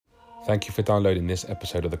Thank you for downloading this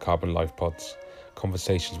episode of the Carbon Life Pods,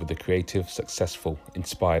 conversations with the creative, successful,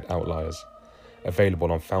 inspired outliers.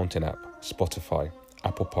 Available on Fountain app, Spotify,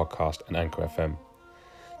 Apple Podcast and Anchor FM.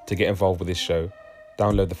 To get involved with this show,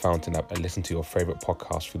 download the Fountain app and listen to your favourite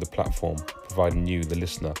podcast through the platform, providing you, the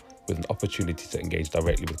listener, with an opportunity to engage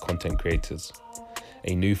directly with content creators.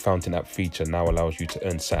 A new Fountain app feature now allows you to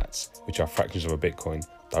earn sats, which are fractions of a Bitcoin,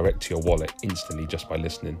 direct to your wallet instantly just by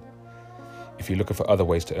listening. If you're looking for other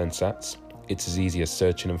ways to earn sats, it's as easy as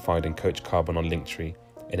searching and finding Coach Carbon on Linktree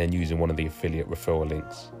and then using one of the affiliate referral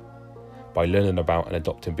links. By learning about and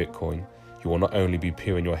adopting Bitcoin, you will not only be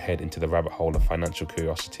peering your head into the rabbit hole of financial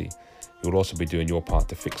curiosity, you will also be doing your part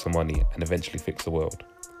to fix the money and eventually fix the world.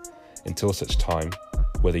 Until such time,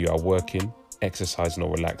 whether you are working, exercising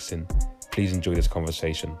or relaxing, please enjoy this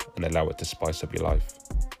conversation and allow it to spice up your life.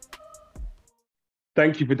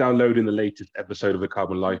 Thank you for downloading the latest episode of the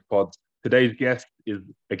Carbon Life Pod. Today's guest is,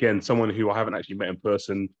 again, someone who I haven't actually met in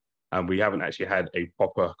person and we haven't actually had a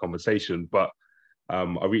proper conversation, but I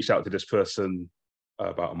reached out to this person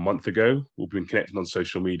about a month ago. We've been connected on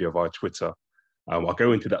social media via Twitter. I'll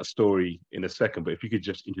go into that story in a second, but if you could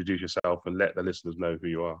just introduce yourself and let the listeners know who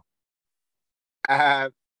you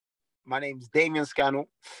are. My name's Damien Scannell.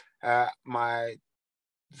 My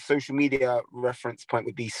social media reference point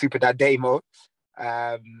would be Superdad Damo.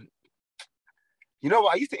 You know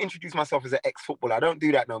what? I used to introduce myself as an ex-footballer. I don't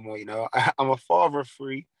do that no more, you know. I'm a father of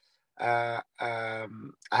three. I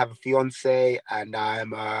have a fiance and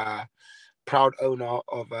I'm a proud owner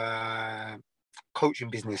of a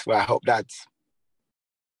coaching business where I help dads.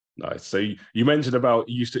 Nice. So you mentioned about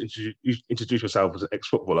you used to introduce yourself as an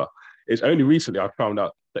ex-footballer. It's only recently I found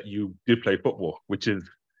out that you did play football, which is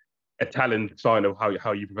a telling sign of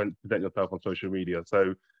how you present yourself on social media.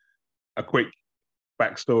 So a quick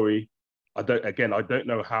backstory. I don't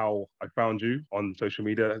know how I found you on social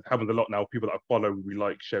media. It happens a lot now. People that I follow, we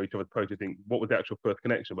like share each other's posts. You think, what was the actual first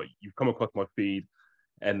connection? But you've come across my feed,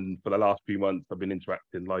 and for the last few months, I've been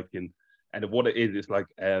interacting, liking, and what it is, it's like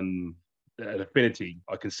an affinity.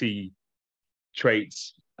 I can see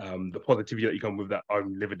traits, the positivity that you come with that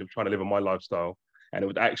I'm trying to live in my lifestyle. And it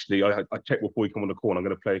was actually, I checked before you come on the call. I'm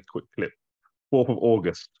going to play a quick clip. 4th of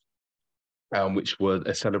August, which was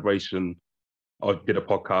a celebration. I did a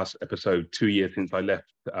podcast episode 2 years since I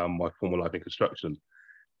left my former life in construction,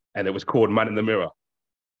 and it was called Man in the Mirror.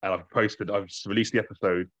 And I've released the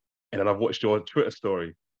episode, and then I've watched your Twitter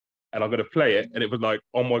story, and I'm going to play it, and it was like,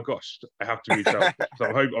 oh my gosh, I have to reach out. So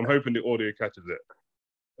I'm hoping the audio catches it.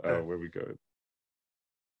 Oh, where we go.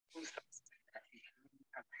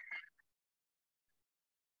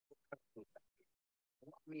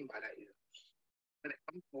 What I mean by that is, when it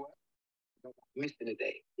comes to work, missing a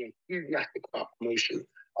day. You're enthusiastic about promotion.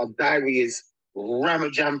 Our diary is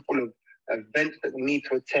ramajam full of events that we need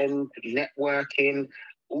to attend, networking,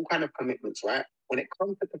 all kind of commitments, right? When it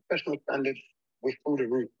comes to professional standards, we're through the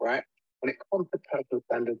roof, right? When it comes to personal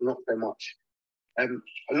standards, not so much. A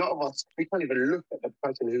lot of us, we can't even look at the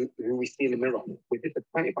person who we see in the mirror. We're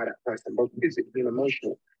disappointed by that person, both physically and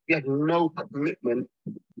emotional. We have no commitment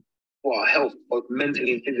for our health, both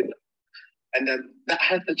mentally and physically. And that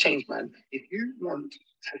has to change, man. If you want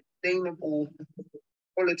sustainable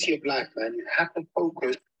quality of life, man, you have to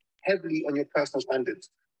focus heavily on your personal standards.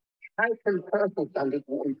 High personal standards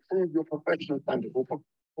will improve your professional standards, will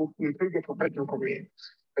improve your professional career.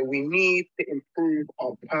 So we need to improve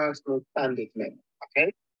our personal standards, man.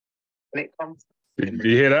 Okay? When it comes to... Did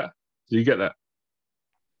you hear that? Did you get that?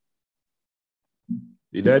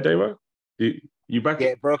 You there, Damo? You back? Yeah,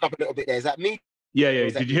 it broke up a little bit there. Is that me? Yeah.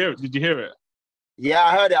 Did you hear it? Did you hear it? Yeah,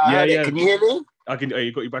 I heard it. I heard it. Can you hear me? I can.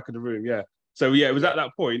 You got you back in the room. Yeah. So yeah, it was at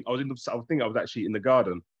that point. I was actually in the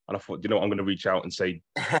garden, and I thought, I'm going to reach out and say,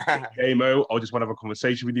 Damo, I just want to have a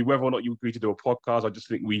conversation with you. Whether or not you agree to do a podcast, I just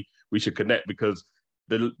think we should connect because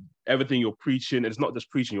everything you're preaching, it's not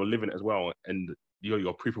just preaching, you're living it as well. And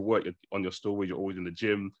your proof of work on your stories, you're always in the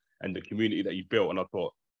gym and the community that you built. And I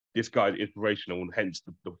thought this guy is inspirational, and hence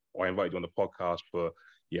I invited you on the podcast for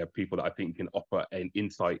people that I think can offer an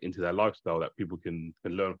insight into their lifestyle that people can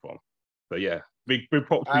learn from. So yeah, big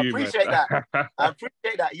props for you, man. I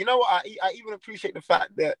appreciate that. You know what? I even appreciate the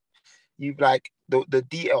fact that you've like the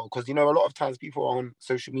detail, because a lot of times people are on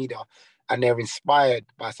social media and they're inspired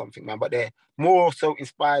by something, man, but they're more so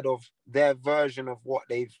inspired of their version of what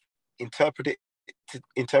they've interpreted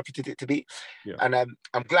it to be. Yeah. And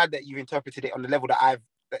I'm glad that you've interpreted it on the level that I've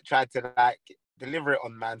tried to like deliver it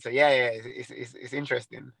on, man. So yeah, it's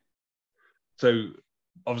interesting. So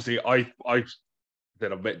obviously I've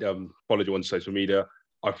followed you on social media.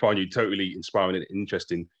 I find you totally inspiring and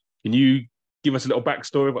interesting. Can you give us a little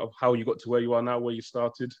backstory about how you got to where you are now, where you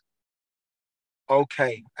started?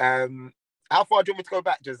 Okay. How far do you want me to go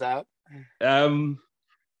back, Giselle? Um,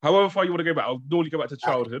 However far you want to go back, I'll normally go back to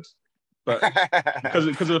childhood, but because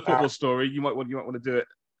of the football story, you might want to do it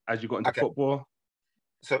as you got into Okay. football.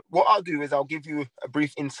 So what I'll do is I'll give you a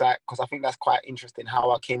brief insight because I think that's quite interesting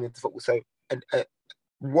how I came into football. So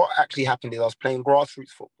what actually happened is I was playing grassroots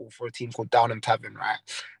football for a team called Downham Tavern, right?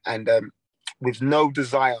 And with no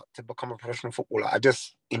desire to become a professional footballer, I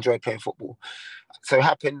just enjoyed playing football. So it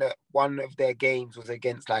happened that one of their games was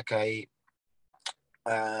against like a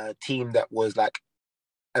team that was like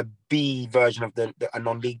a B version of a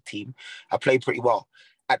non-league team. I played pretty well.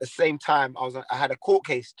 At the same time, I had a court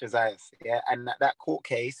case, Josiah, yeah, and that court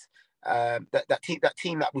case, that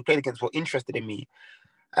team that we played against were interested in me,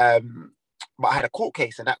 but I had a court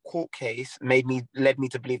case, and that court case led me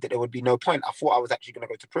to believe that there would be no point. I thought I was actually going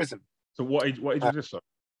to go to prison. So what age was this?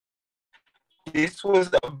 This was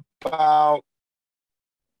about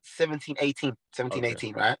 17, Okay.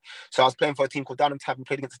 18, right? So I was playing for a team called Downham Tavern,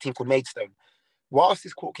 played against a team called Maidstone. Whilst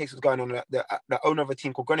this court case was going on, the owner of a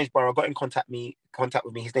team called Greenwich Borough got in contact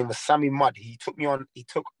with me. His name was Sammy Mudd. He took me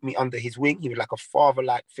under his wing. He was like a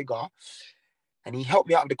father-like figure, and he helped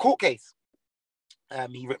me out of the court case.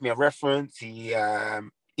 He wrote me a reference. He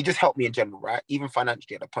just helped me in general, right? Even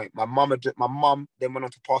financially at the point. My mum then went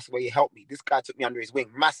on to pass away. He helped me. This guy took me under his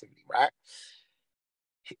wing massively, right?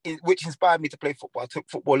 Which inspired me to play football. I took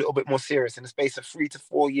football a little bit more serious. In the space of 3 to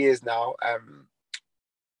 4 years now,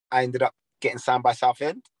 I ended up getting signed by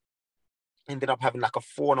Southend. Ended up having like a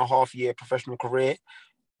 4.5-year professional career.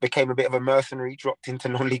 Became a bit of a mercenary, dropped into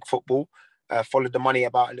non-league football, followed the money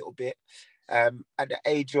about a little bit. At the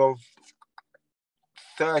age of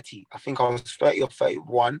 30, I think I was 30 or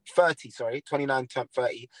 31, 30, sorry, 29 turned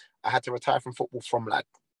 30. I had to retire from football from like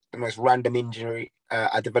the most random injury.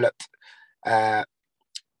 I developed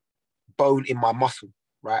bone in my muscle,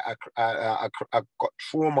 right? I got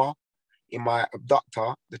trauma in my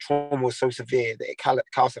abductor. The trauma was so severe that it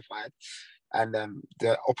calcified, and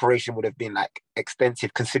the operation would have been like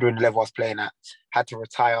extensive considering the level I was playing at. Had to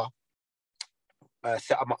retire,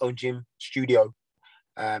 set up my own gym studio,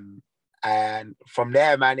 and from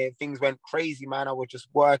there, man, things went crazy, man. I was just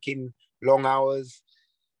working long hours.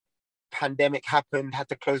 Pandemic happened, had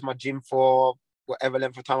to close my gym for whatever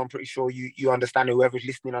length of time. I'm pretty sure you understand, whoever's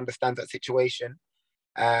listening understands that situation.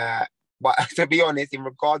 But to be honest, in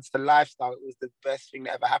regards to lifestyle, it was the best thing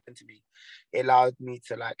that ever happened to me. It allowed me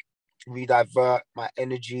to like redivert my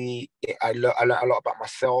energy. I learned a lot about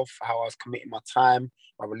myself, how I was committing my time,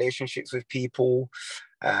 my relationships with people.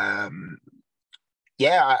 It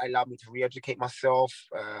allowed me to re-educate myself.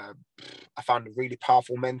 I found a really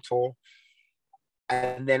powerful mentor.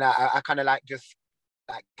 And then I kind of like just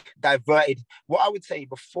like diverted. What I would say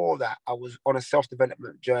before that, I was on a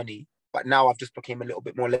self-development journey, but now I've just became a little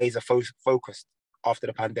bit more laser focused after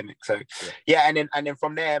the pandemic. So and then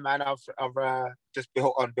from there, man, I've just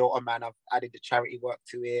built on, man. I've added the charity work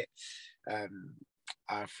to it. I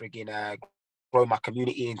frigging grow my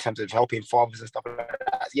community in terms of helping fathers and stuff like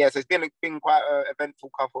that. Yeah, so it's been quite an eventful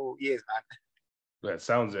couple of years, man. Yeah, it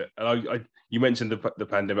sounds it. And you mentioned the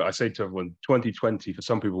pandemic. I say to everyone, 2020 for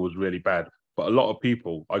some people was really bad, but a lot of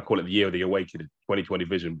people, I call it the year of the awakening, 2020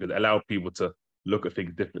 vision, because it allowed people to look at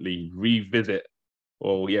things differently, revisit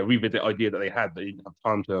ideas that they had that they didn't have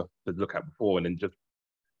time to look at before, and then just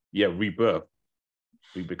rebirth.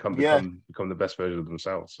 We become the best version of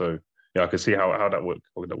themselves. So I can see how that worked.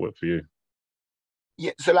 How would that work for you?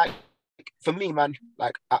 Yeah. So like for me, man,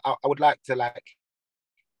 like I would like to like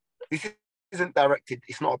this isn't directed.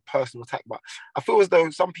 It's not a personal attack, but I feel as though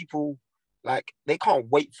some people like they can't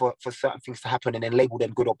wait for certain things to happen and then label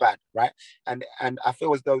them good or bad, right? And I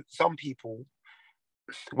feel as though some people,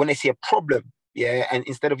 when they see a problem, and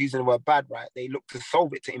instead of using the word bad, right, they look to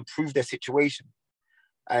solve it to improve their situation.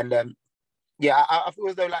 And I feel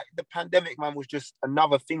as though like the pandemic, man, was just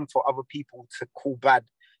another thing for other people to call bad,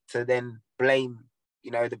 to then blame,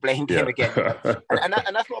 the blame game again, and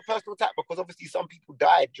that's not a personal attack, because obviously some people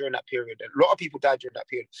died during that period. A lot of people died during that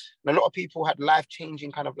period, and a lot of people had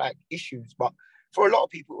life-changing kind of like issues. But for a lot of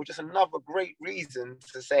people, it was just another great reason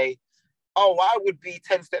to say, oh, I would be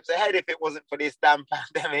 10 steps ahead if it wasn't for this damn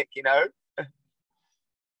pandemic,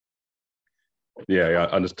 Yeah,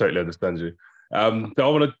 I totally understand you. So I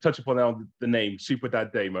want to touch upon now the name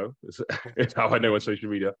Superdad Damo. It's how I know on social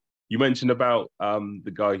media. You mentioned about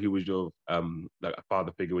the guy who was your like a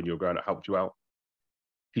father figure when you were growing up, helped you out.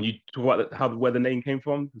 Can you talk about where the name came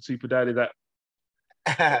from? Superdad, is that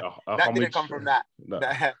that didn't come from that. No.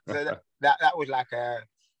 So that was like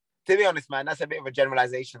to be honest, man, that's a bit of a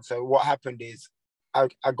generalization. So what happened is I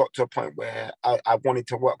got to a point where I wanted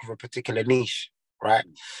to work with a particular niche. right?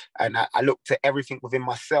 And I looked at everything within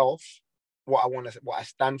myself, what I want to, what I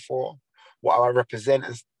stand for, what I represent,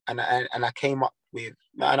 and I came up with,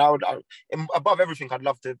 man, above everything, I'd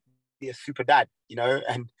love to be a super dad, you know,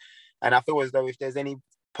 and I feel as though if there's any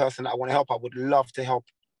person that I want to help, I would love to help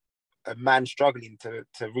a man struggling to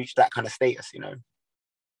reach that kind of status, you know.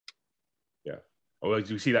 Yeah. Well,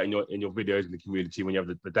 you see that in your videos in the community when you have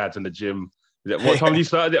the dads in the gym. What time do you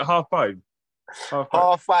start? Is it 5:30?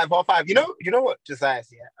 Half five. You know what, Josiah?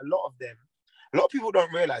 Yeah, a lot of people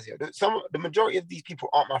don't realize it. The majority of these people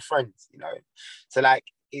aren't my friends, you know. So like,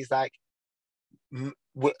 it's like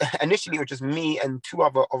initially it was just me and two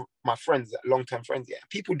other of my friends, long-term friends. Yeah,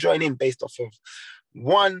 people join in based off of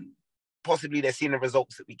one, possibly they're seeing the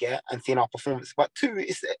results that we get and seeing our performance, but two,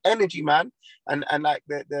 it's the energy, man, and like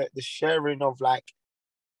the sharing of like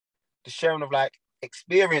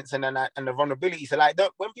experience and the vulnerability. So like,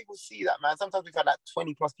 when people see that, man, sometimes we've had like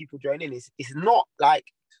 20 plus people join in. It's not like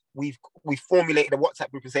we've formulated a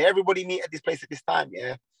WhatsApp group and say everybody meet at this place at this time.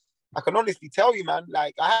 Yeah, I can honestly tell you, man,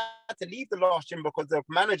 like I had to leave the last gym because the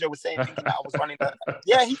manager was thinking that I was running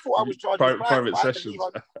yeah, he thought I was charging his clients, private sessions.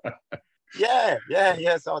 Yeah.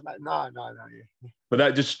 So I was like, no. Yeah. But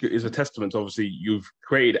that just is a testament. Obviously, you've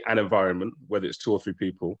created an environment, whether it's 2 or 3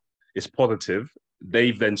 people, it's positive.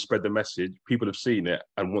 They've then spread the message. People have seen it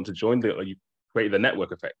and want to join. You created the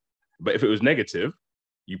network effect. But if it was negative,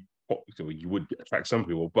 you would attract some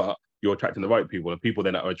people, but you're attracting the right people, and people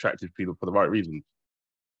then are attracted to people for the right reasons.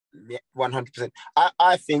 Yeah, 100%.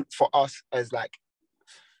 I think for us as like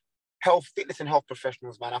fitness and health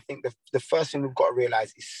professionals, man, I think the first thing we've got to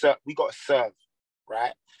realize is we got to serve,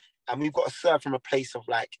 right? And we've got to serve from a place of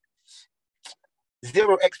like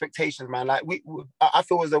zero expectations, man. Like I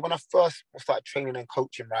feel as though when I first started training and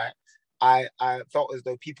coaching, right, I felt as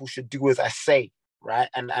though people should do as I say, right?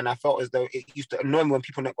 And I felt as though it used to annoy me when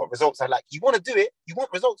people never got results. I like, you want to do it, you want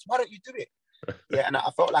results, why don't you do it? Yeah, and I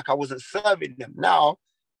felt like I wasn't serving them. Now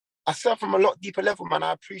I serve from a lot deeper level, man.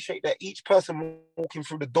 I appreciate that each person walking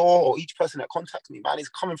through the door or each person that contacts me, man, is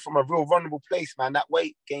coming from a real vulnerable place, man. That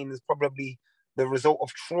weight gain is probably the result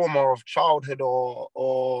of trauma of childhood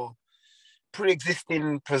or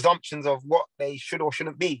pre-existing presumptions of what they should or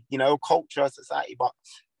shouldn't be, you know, culture, society. But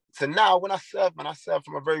so now when I serve, man, I serve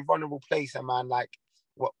from a very vulnerable place, and man, like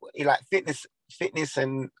fitness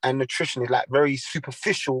and nutrition is like very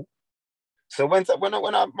superficial. So when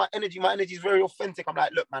my energy is very authentic. I'm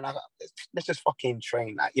like, look, man, let's just fucking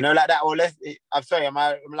train, like, you know, like that. Or I'm sorry, I'm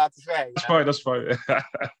allowed to swear? That's fine.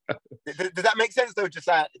 Does that make sense though? Just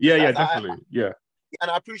like, yeah, definitely, yeah.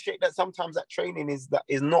 And I appreciate that sometimes that training is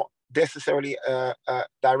not necessarily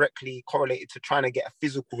directly correlated to trying to get a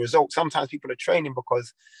physical result. Sometimes people are training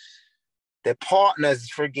because their partner's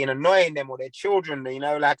frigging annoying them or their children, you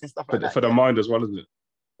know, like, and stuff like that. For the mind as well, isn't it?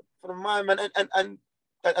 For the mind, man. And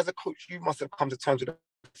as a coach, you must have come to terms with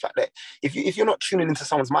the fact that if you're not tuning into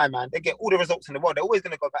someone's mind, man, they get all the results in the world. They're always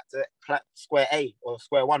going to go back to square A or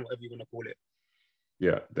square one, whatever you want to call it.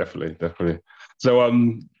 Yeah, definitely. So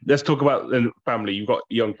let's talk about the family. You've got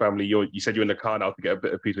a young family. You said you're in the car now to get a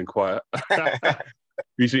bit of peace and quiet. I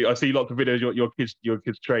see lots of videos. Your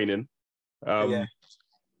kids training. Yeah.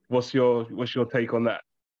 What's your take on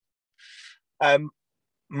that?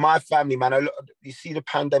 My family, man. You see the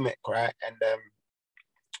pandemic, right? And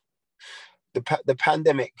the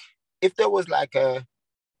pandemic. If there was like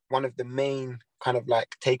one of the main kind of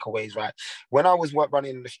like takeaways, right? When I was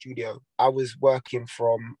running in the studio, I was working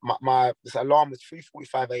from my alarm was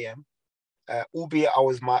 3:45 a.m. Albeit I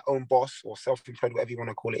was my own boss or self-employed, whatever you want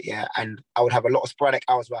to call it, yeah. And I would have a lot of sporadic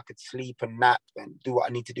hours where I could sleep and nap and do what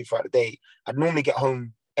I need to do throughout the day. I'd normally get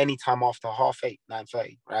home anytime after 8:30,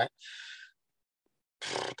 9:30, right?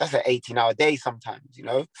 That's an 18-hour day sometimes, you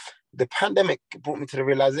know. The pandemic brought me to the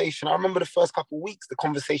realization. I remember the first couple of weeks, the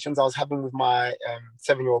conversations I was having with my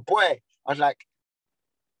 7-year-old boy. I was like,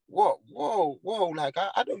 whoa, like,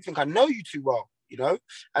 I don't think I know you too well, you know?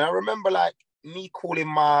 And I remember like me calling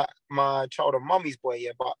my child a mummy's boy,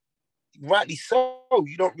 yeah, but rightly so,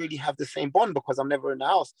 you don't really have the same bond because I'm never in the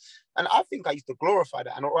house. And I think I used to glorify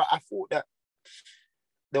that. And I thought that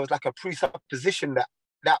there was like a presupposition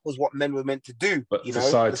that was what men were meant to do. But you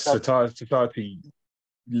society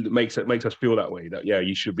makes us feel that way, that, yeah,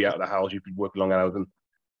 you should be out of the house, you should work long hours. And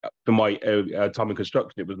for my time in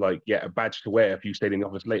construction, it was like, yeah, a badge to wear if you stayed in the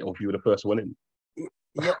office late or if you were the first one in.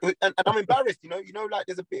 Yeah, and I'm embarrassed, you know, like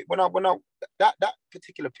there's a bit when I that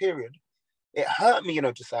particular period, it hurt me, you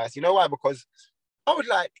know, Josiah. You know why? Because I was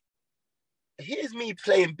like, here's me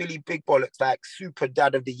playing Billy Big Bollocks, like super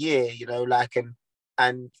dad of the year, you know, like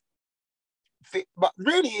but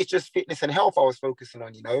really it's just fitness and health I was focusing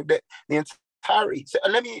on, you know. The entirety. So,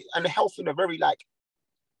 and health in a very like,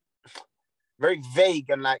 very vague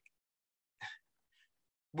and like,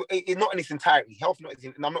 it's not in its entirety. Health,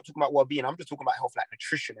 and I'm not talking about well-being. I'm just talking about health like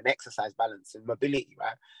nutrition and exercise balance and mobility,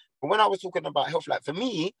 right? But when I was talking about health, like for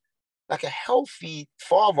me, like a healthy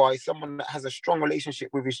father is someone that has a strong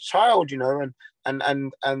relationship with his child, you know,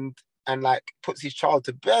 and like puts his child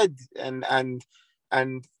to bed and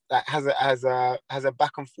like has a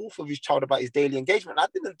back and forth with his child about his daily engagement. And I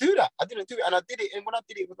didn't do that. And I did it. And when I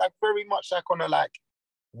did it, it was like very much like on a like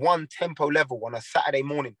one tempo level on a Saturday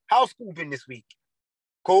morning. How's school been this week?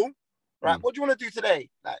 Cool, right? What do you want to do today?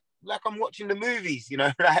 Like I'm watching the movies, you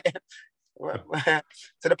know, right?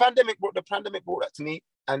 So the pandemic brought that to me,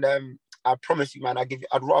 and I promise you, man, I'd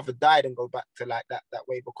rather die than go back to like that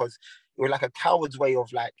way, because it was like a coward's way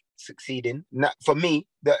of like succeeding. For me,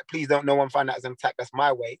 that please don't no one find that as an attack. That's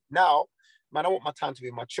my way. Now, man, I want my time to be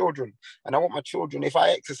with my children, and I want my children. If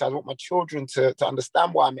I exercise, I want my children to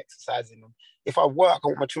understand why I'm exercising. If I work, I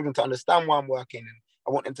want my children to understand why I'm working, and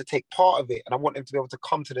I want them to take part of it, and I want them to be able to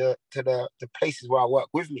come to the places where I work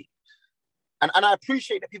with me. And I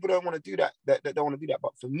appreciate that people don't want to do that. That don't want to do that.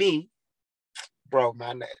 But for me, bro,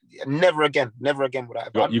 man, never again would I.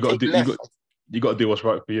 You got to do what's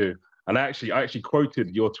right for you. And I actually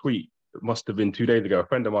quoted your tweet. It must have been 2 days ago. A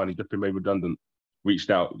friend of mine who's just been made redundant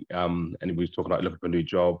reached out, and he was talking about looking for a new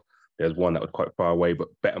job. There's one that was quite far away, but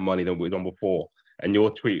better money than we was on before. And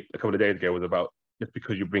your tweet a couple of days ago was about, just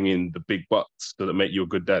because you bring in the big bucks doesn't make you a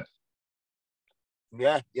good dad.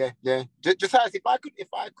 Yeah. Just as if I could.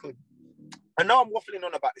 I know I'm waffling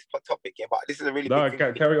on about this topic, yeah, but this is a really big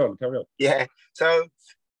thing. Carry on. Yeah. So,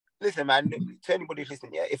 listen, man, to anybody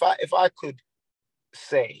listening, yeah, if I could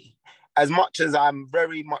say, as much as I'm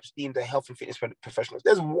very much deemed a health and fitness professional,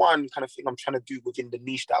 there's one kind of thing I'm trying to do within the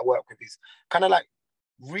niche that I work with, is kind of like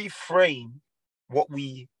reframe what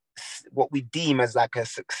we deem as like a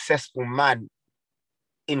successful man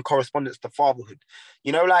in correspondence to fatherhood.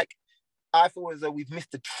 You know, like I feel as though we've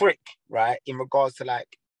missed a trick, right, in regards to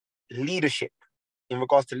leadership, and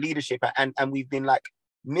we've been like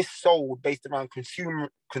missold based around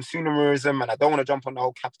consumerism, and I don't want to jump on the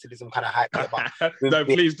whole capitalism kind of hype here, but no,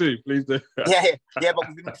 please do. yeah, but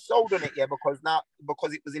we've been sold on it, yeah, because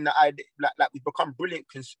it was in the idea like we've become brilliant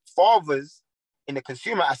fathers in the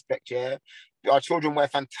consumer aspect, yeah. Our children wear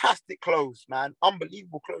fantastic clothes, man,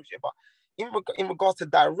 unbelievable clothes, yeah. But in regards to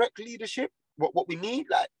direct leadership, what we need,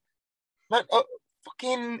 like, man,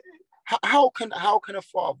 fucking. How can a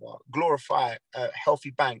father glorify a healthy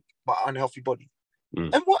bank but unhealthy body?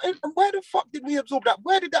 And where the fuck did we absorb that?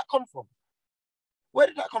 Where did that come from?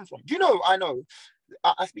 Do you know? I know.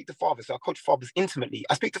 I speak to fathers, so I coach fathers intimately.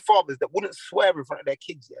 I speak to fathers that wouldn't swear in front of their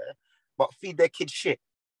kids, yeah, but feed their kids shit.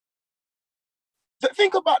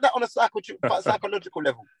 Think about that on a psychological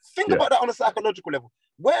level. Think about that on a psychological level,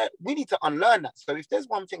 where we need to unlearn that. So if there's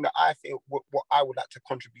one thing that I feel what I would like to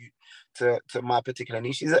contribute to my particular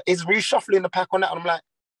niche is reshuffling the pack on that. And I'm like,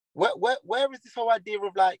 where is this whole idea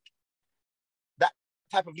of like that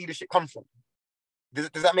type of leadership come from? Does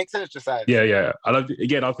that make sense, Josiah? Yeah. And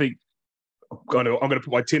again, I think I'm going to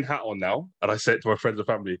put my tin hat on now, and I said to my friends and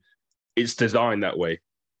family, it's designed that way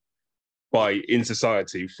in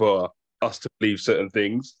society for us to believe certain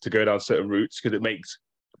things, to go down certain routes, because it makes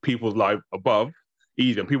people's life above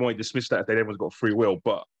easier. And people might dismiss that if everyone's got free will,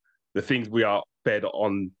 but the things we are fed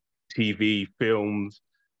on TV, films,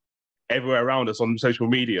 everywhere around us on social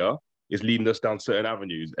media is leading us down certain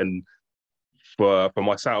avenues. And for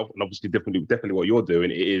myself, and obviously definitely what you're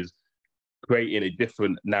doing, it is creating a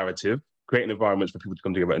different narrative, creating environments for people to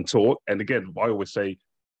come together and talk. And again, I always say,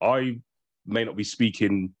 I may not be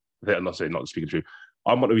speaking, I'm not saying not speaking the truth,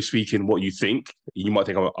 I'm not going to be speaking what you think. You might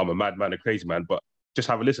think I'm a madman, a crazy man, but just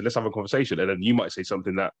have a listen. Let's have a conversation. And then you might say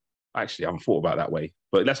something that actually I haven't thought about that way.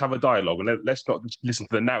 But let's have a dialogue, and let's not just listen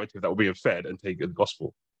to the narrative that we're being fed and take it as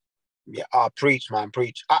gospel. Yeah, preach, man,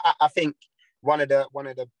 preach. I think one of the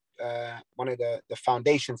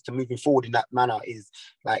foundations to moving forward in that manner is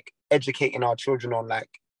like educating our children on like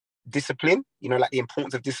discipline, you know, like the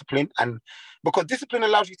importance of discipline, and because discipline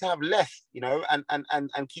allows you to have less, you know,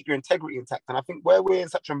 and keep your integrity intact. And I think where we're in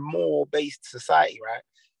such a more based society, right,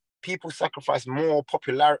 people sacrifice their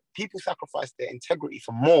integrity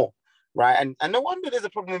for more, right? And no wonder there's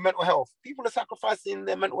a problem with mental health. People are sacrificing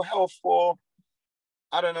their mental health for,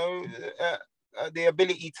 I don't know, the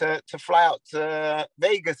ability to fly out to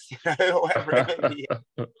Vegas, you know, or whatever it may be.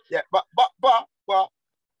 Yeah, but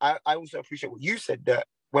I also appreciate what you said, that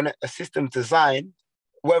when a system's designed,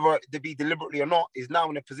 whether to be deliberately or not, is now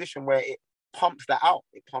in a position where it pumps that out.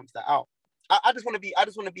 I just want to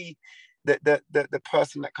be the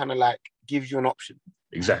person that kind of like gives you an option.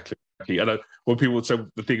 Exactly. And when people say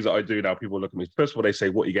the things that I do now, people look at me. First of all, they say,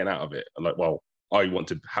 "What are you getting out of it?" I'm like, "Well, I want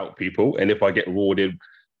to help people, and if I get rewarded,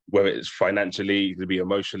 whether it's financially, it could be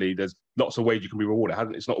emotionally, there's lots of ways you can be rewarded.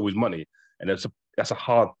 It's not always money, and that's a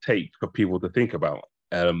hard take for people to think about.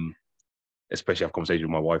 Especially have conversations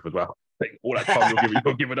with my wife as well. Like, all that time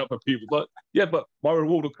you're giving up for people, but yeah, but my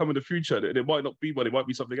reward will come in the future. And it might not be money, it might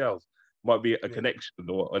be something else, it might be a connection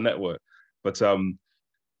or a network. But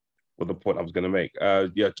what the point I was going to make?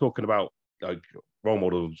 Yeah, talking about like role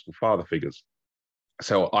models, father figures.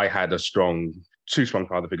 So I had two strong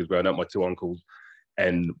father figures growing up. My two uncles,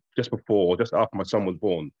 and just before, or just after my son was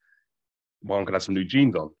born, my uncle had some new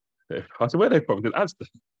jeans on. I said, "Where are they from?" He said, "Asda."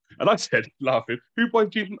 And I said, laughing, "Who buys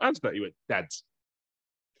jeans from Asda?" He went, "Dad's."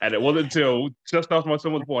 And it wasn't until just after my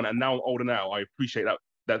son was born, and now I'm older now, I appreciate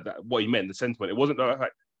that what he meant, the sentiment. It wasn't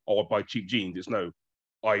like, "Oh, I buy cheap jeans." It's no,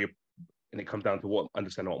 and it comes down to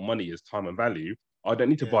understanding what money is, time and value. I don't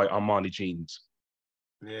need to buy Armani jeans.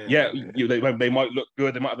 They might look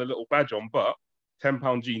good, they might have a little badge on, but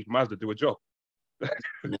 £10 jeans from Asda do a job.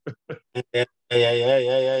 Yeah.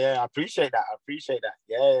 I appreciate that.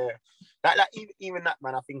 Yeah. Like even that,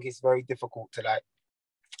 man, I think it's very difficult to like,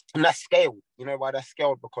 and that's scaled. You know why that's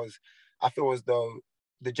scaled? Because I feel as though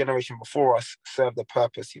the generation before us served a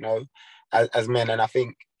purpose, you know, as men. And I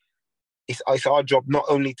think it's our job not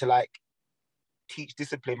only to like teach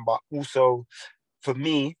discipline, but also for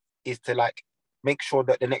me is to like make sure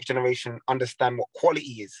that the next generation understand what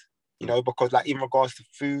quality is, you know, because like in regards to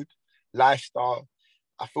food, lifestyle,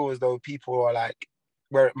 I feel as though people are like,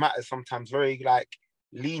 where it matters sometimes, very like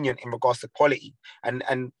lenient in regards to quality. And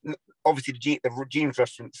obviously the genes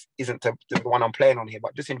reference isn't the one I'm playing on here,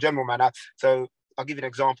 but just in general, man. So I'll give you an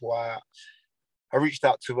example. I reached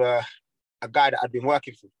out to a guy that I'd been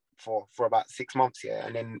working for about 6 months,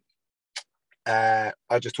 and then I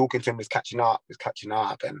was just talking to him, was catching up,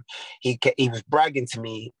 and he was bragging to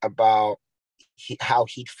me about how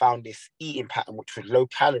he'd found this eating pattern which was low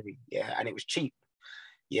calorie, and it was cheap,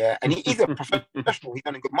 and he's a professional. He's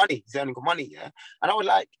earning good money. And I was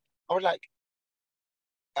like,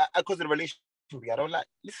 because of the relationship we had, I was like,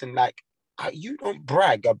 listen, like, you don't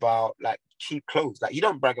brag about like cheap clothes, like you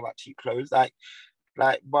don't brag about cheap clothes, like,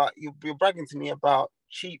 but you're bragging to me about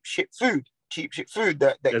cheap shit food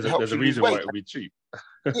that helps there's a you lose reason weight. why it would be cheap.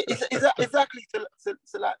 Exactly. So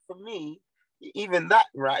like for me, even that,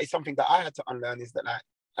 right, is something that I had to unlearn, is that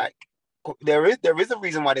like there is a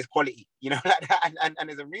reason why there's quality, you know, like that, and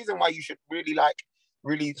there's a reason why you should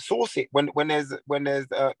really source it when there's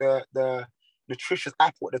the nutritious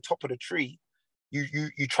apple at the top of the tree.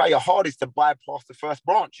 You try your hardest to bypass the first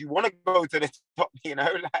branch. You want to go to the top,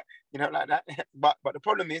 like that. But the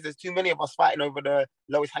problem is there's too many of us fighting over the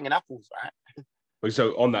lowest hanging apples, right?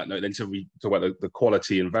 So on that note, then, so we talk about the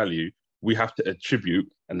quality and value, we have to attribute,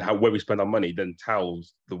 and where we spend our money then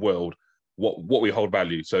tells the world what we hold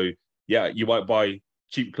value. So yeah, you might buy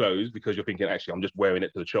cheap clothes because you're thinking, actually, I'm just wearing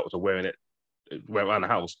it to the shops or wearing it around the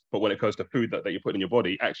house. But when it comes to food that you're putting in your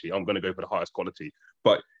body, actually, I'm going to go for the highest quality.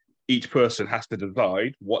 But each person has to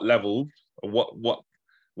decide what levels, what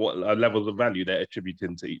levels of value they're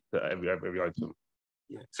attributing to every item.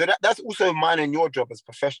 Yeah. So that's also mine and your job as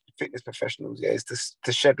fitness professionals, is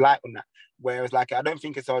to shed light on that. Whereas, like, I don't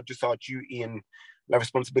think it's just our duty and the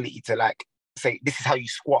responsibility to like say this is how you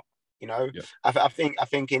squat. You know, I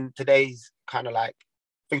think in today's kind of like,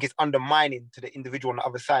 I think it's undermining to the individual on the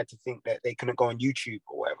other side to think that they couldn't go on YouTube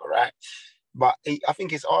or whatever, right? But I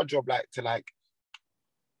think it's our job like to like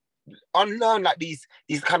unlearn like these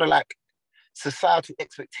kind of like societal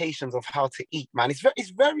expectations of how to eat, man. It's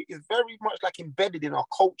very much like embedded in our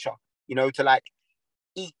culture, you know, to like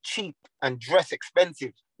eat cheap and dress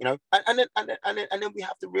expensive, you know, and then we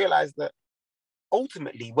have to realize that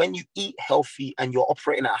ultimately when you eat healthy and you're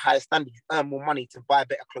operating at a higher standard, you earn more money to buy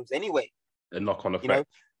better clothes anyway. A knock-on effect.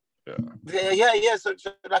 You know? Yeah. So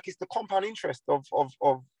like it's the compound interest of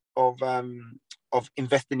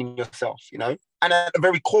investing in yourself, you know, and at the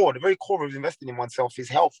very core of investing in oneself is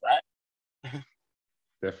health, right?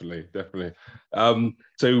 Definitely.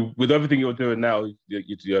 So with everything you're doing now,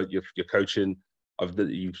 you're coaching.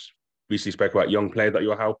 You've recently spoke about young players that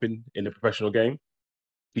you're helping in the professional game.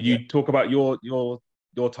 Can you talk about your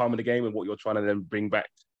time in the game and what you're trying to then bring back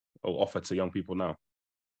or offer to young people now?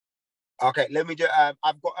 Okay, let me just.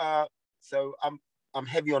 I've got. So I'm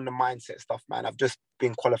heavy on the mindset stuff, man. I've just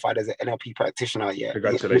been qualified as an NLP practitioner. Yeah.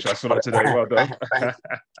 Congratulations! I saw that today. Well done.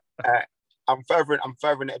 I'm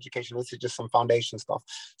furthering education. This is just some foundation stuff,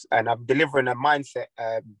 and I'm delivering a mindset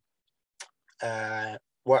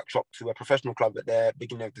workshop to a professional club at the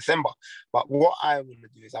beginning of December. But what I want to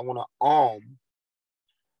do is I want to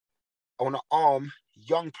arm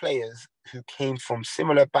young players who came from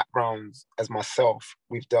similar backgrounds as myself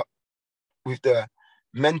with the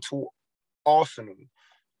mental arsenal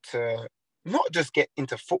to not just get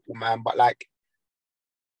into football, man, but like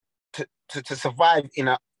to survive in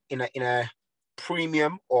a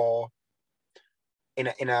premium or in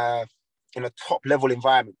a top level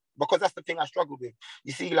environment. Because that's the thing I struggled with.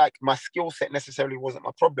 You see, like my skill set necessarily wasn't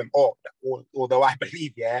my problem, or although I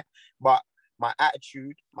believe, yeah, but my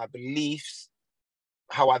attitude, my beliefs,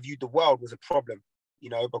 how I viewed the world was a problem,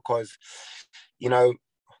 because,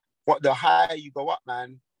 what the higher you go up,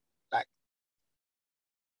 man, like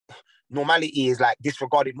normality is like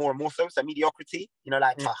disregarded more and more so. So mediocrity, it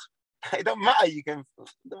don't matter.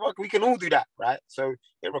 We can all do that, right? So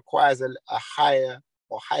it requires a higher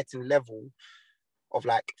or heightened level of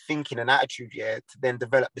like thinking and attitude, yeah, to then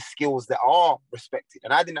develop the skills that are respected.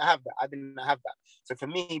 And I didn't have that. So for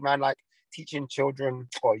me, man, like teaching children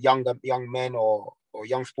or young men or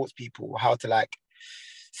young sports people how to like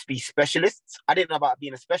be specialists. I didn't know about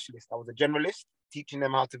being a specialist. I was a generalist, teaching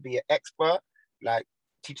them how to be an expert, like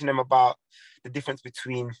teaching them about the difference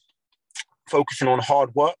between focusing on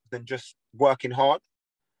hard work than just working hard.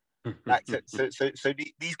 Like so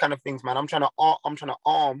these kind of things, man. I'm trying to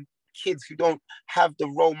arm kids who don't have the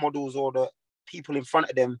role models or the people in front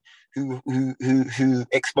of them who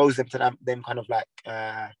expose them to them kind of like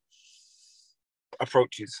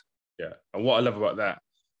approaches. Yeah, and what I love about that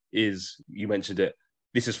is you mentioned it.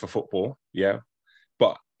 This is for football, yeah,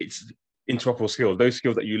 but it's interoperable skills. Those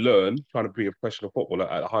skills that you learn trying to be a professional footballer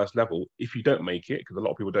at the highest level. If you don't make it, because a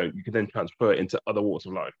lot of people don't, you can then transfer it into other walks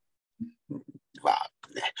of life. Wow.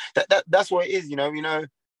 That's what it is,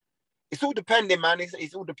 it's all dependent, man.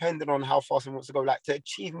 It's all dependent on how far someone wants to go. Like to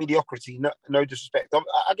achieve mediocrity, no disrespect.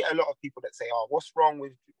 I get a lot of people that say, "Oh, what's wrong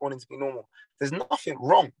with wanting to be normal?" There's nothing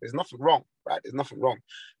wrong. There's nothing wrong, right? There's nothing wrong.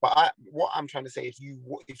 But what I'm trying to say, if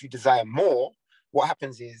you desire more, what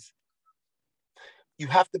happens is you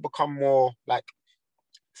have to become more like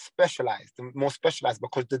specialized,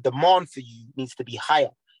 because the demand for you needs to be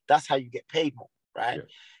higher. That's how you get paid more, right? Yeah.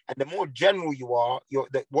 And the more general you are,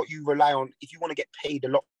 what you rely on, if you want to get paid a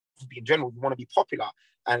lot to be in general, you want to be popular.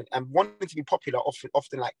 And wanting to be popular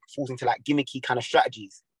often like falls into like gimmicky kind of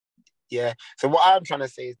strategies. Yeah. So what I'm trying to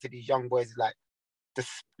say is to these young boys is like,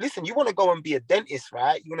 listen, you want to go and be a dentist,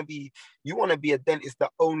 right? You want to be a dentist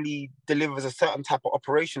that only delivers a certain type of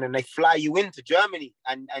operation, and they fly you into Germany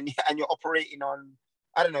and you're operating on,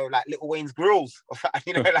 I don't know, like Little Wayne's grills, or like,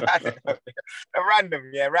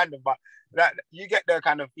 random. But that, you get the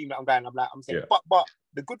kind of theme that I'm saying. Yeah. But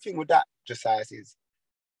the good thing with that, Josias, is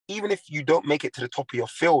even if you don't make it to the top of your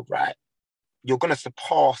field, right, you're gonna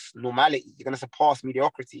surpass normality. You're gonna surpass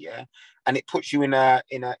mediocrity, yeah, and it puts you in a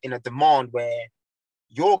demand where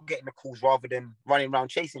you're getting the calls rather than running around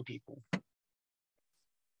chasing people.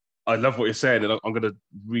 I love what you're saying, and I'm going to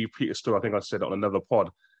repeat a story. I think I said it on another pod.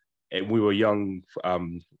 We were young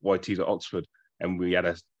YTs at Oxford, and we had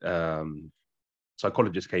a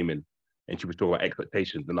psychologist came in, and she was talking about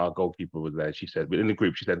expectations, and our goalkeeper was there. She said, within the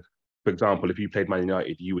group, she said, for example, if you played Man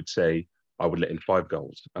United, you would say, I would let in 5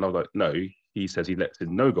 goals. And I was like, no, he says he lets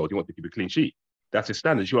in no goals. He wants to keep a clean sheet. That's his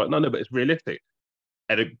standard. She was like, no, but it's realistic.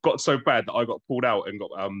 And it got so bad that I got pulled out and got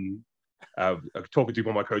talking to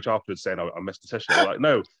my coach afterwards saying I missed the session. I was like,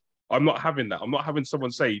 no, I'm not having that. I'm not having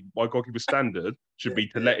someone say my goalkeeper's standard should be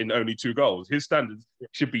to let in only 2 goals. His standards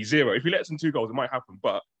should be 0. If he lets in 2 goals, it might happen,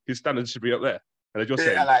 but his standards should be up there. And as you're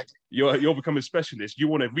saying, you're becoming a specialist. You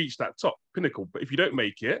want to reach that top pinnacle, but if you don't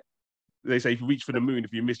make it, they say if you reach for the moon,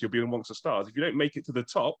 if you miss, you'll be amongst the stars. If you don't make it to the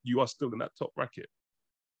top, you are still in that top bracket.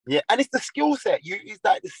 Yeah, and it's the skill set. It's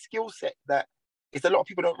like the skill set that it's a lot of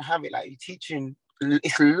people don't have it. Like you're teaching,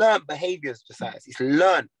 it's learned behaviors, besides. It's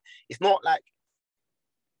learned. It's not like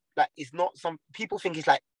it's not some people think it's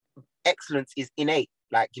like excellence is innate.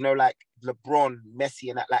 Like, like LeBron, Messi,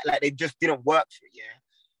 and that, like they just didn't work for it, yeah.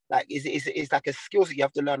 Like it's like a skill set you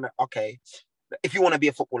have to learn that, okay, if you want to be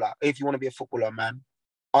a footballer, man,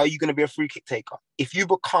 are you going to be a free kick taker? If you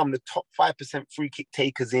become the top 5% free kick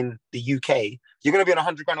takers in the UK, you're going to be on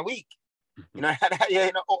 100 grand a week.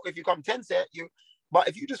 If you come 10 set, but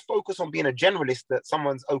if you just focus on being a generalist, that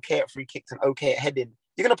someone's okay at free kicks and okay at heading,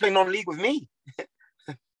 you're going to play non-league with me.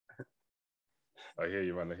 I hear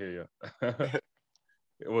you, man. I hear you. I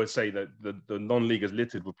always say that the non-league is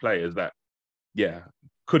littered with players that,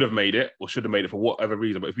 could have made it or should have made it for whatever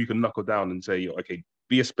reason. But if you can knuckle down and say, okay,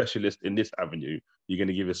 be a specialist in this avenue, you're going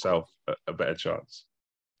to give yourself a better chance.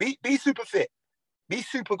 Be super fit. Be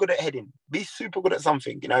super good at heading. Be super good at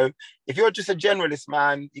something. If you're just a generalist,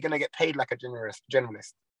 man, you're going to get paid like a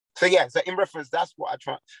generalist. So in reference, that's what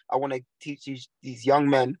I want to teach these young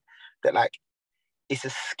men, that like, it's a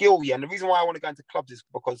skill, yeah. And the reason why I want to go into clubs is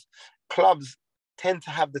because clubs tend to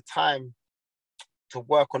have the time to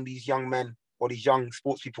work on these young men or these young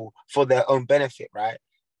sports people for their own benefit, right?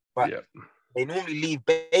 But they normally leave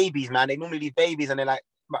babies, man. They normally leave babies, and they're like,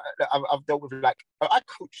 I've dealt with, like, I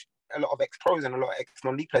coach a lot of ex-pros and a lot of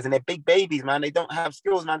ex-non-league players, and they're big babies, man. They don't have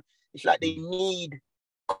skills, man. It's like they need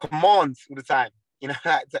commands all the time, you know,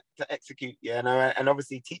 like to execute, you know, and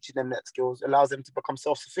obviously teaching them that skills allows them to become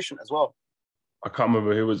self-sufficient as well. I can't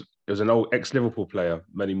remember who was. It was an old ex-Liverpool player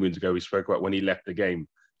many moons ago. He spoke about when he left the game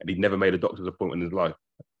and he'd never made a doctor's appointment in his life.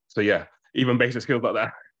 So yeah, even basic skills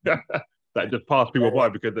like that that just pass people by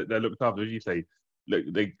because they're looked after. As you say, look,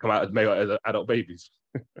 they come out as adult babies.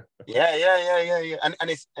 Yeah.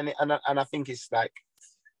 And I think it's like,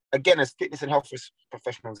 again, as fitness and health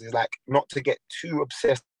professionals, is like not to get too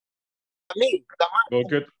obsessed. Well,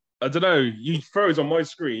 good. I don't know. You froze on my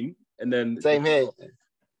screen, and then same here.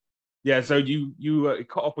 Yeah, so you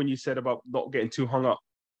cut off when you said about not getting too hung up.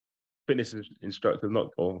 Fitness instructors, not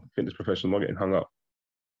or fitness professionals, not getting hung up.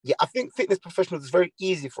 Yeah, I think fitness professionals, it's very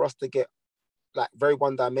easy for us to get like very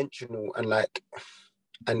one-dimensional and like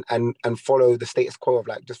and follow the status quo of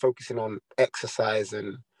like just focusing on exercise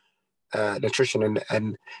and nutrition,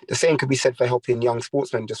 and the same could be said for helping young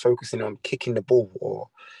sportsmen just focusing on kicking the ball, or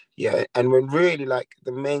and when really like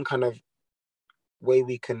the main kind of way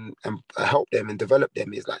we can help them and develop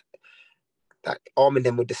them is like arming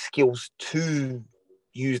them with the skills to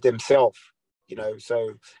use themselves, you know.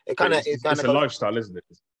 So it's a lifestyle, isn't it?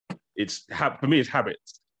 It's for me, it's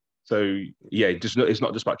habits. So yeah, it's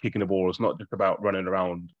not just about kicking the ball. It's not just about running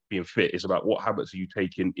around being fit. It's about what habits are you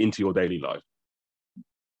taking into your daily life.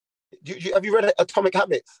 Have you read Atomic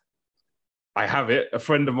Habits? I have it. A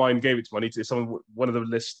friend of mine gave it to me. It's on one of the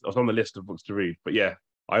list. I was on the list of books to read. But yeah,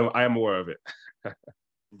 I am aware of it.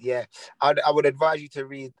 Yeah, I would advise you to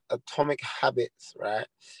read Atomic Habits, right?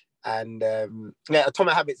 And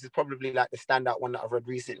Atomic Habits is probably like the standout one that I've read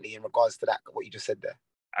recently in regards to that, what you just said there.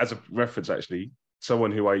 As a reference, actually,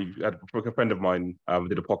 someone who I had a friend of mine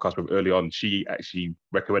did a podcast with early on. She actually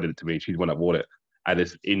recommended it to me. She's the one that bought it, and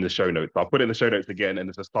it's in the show notes. I'll put it in the show notes again, and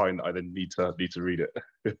it's a sign that I then need to read it.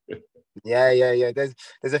 Yeah.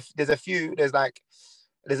 There's a few. There's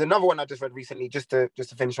another one I just read recently. Just to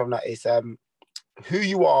finish on that, is Who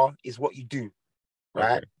You Are Is What You Do.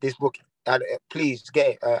 Right. Okay. This book. Please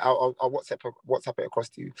get it. I'll WhatsApp it across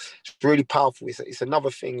to you. It's really powerful. It's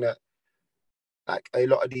another thing that like a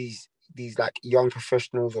lot of these like young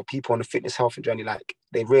professionals or people on the fitness health journey, like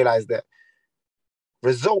they realize that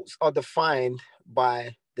results are defined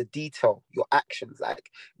by the detail, your actions. Like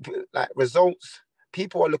results,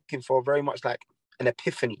 people are looking for very much like an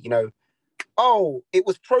epiphany, you know. Oh, it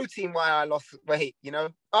was protein why I lost weight, you know.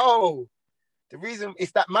 Oh, the reason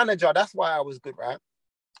it's that manager, that's why I was good, right?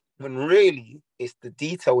 When really it's the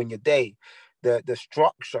detail in your day, the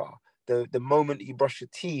structure, the moment that you brush your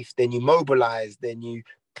teeth, then you mobilize, then you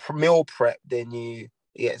meal prep, then you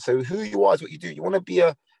so who you are is what you do. You want to be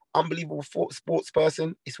a unbelievable sports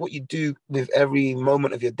person, it's what you do with every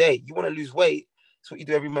moment of your day. You want to lose weight, it's what you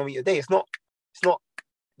do every moment of your day. It's not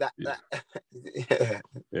that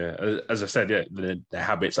yeah. As I said, yeah, the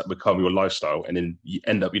habits that become your lifestyle, and then you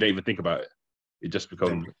end up, you don't even think about it. It just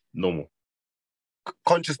becomes normal.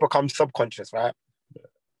 Conscious becomes subconscious, right? Yeah.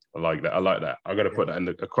 I like that. I'm going to put that in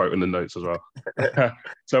a quote in the notes as well.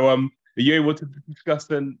 So, are you able to discuss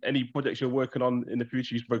then any projects you're working on in the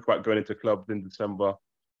future? You spoke about going into clubs in December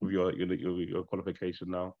with your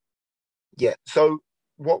qualification now. Yeah. So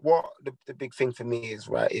what the big thing for me is,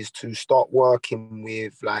 right, is to start working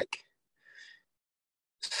with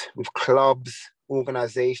clubs,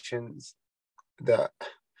 organizations that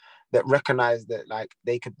recognize that like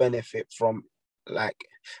they could benefit from like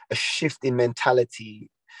a shift in mentality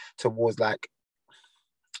towards like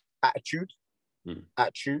attitude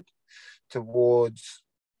towards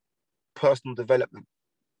personal development,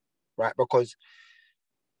 right? Because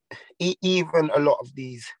even a lot of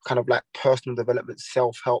these kind of like personal development,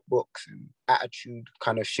 self-help books and attitude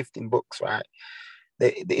kind of shifting books, right?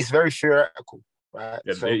 It's very theoretical, right?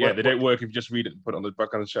 Yeah, they don't work if you just read it and put it on the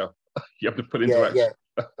back on the shelf. You have to put it into action.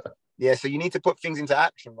 Yeah, so you need to put things into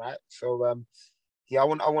action, right? So I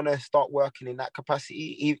want to start working in that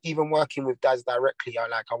capacity, even working with dads directly. I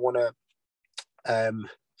want to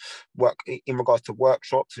work in regards to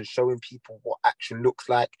workshops and showing people what action looks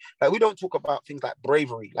like. Like we don't talk about things like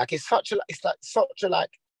bravery. Like it's such a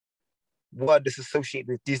word that's associated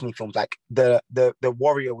with Disney films. Like the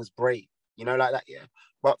warrior was brave, you know, like that. Yeah.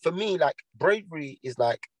 But for me, like bravery is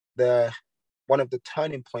like one of the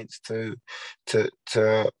turning points to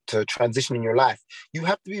transition in your life. You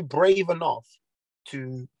have to be brave enough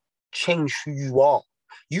to change who you are.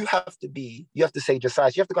 You have to say,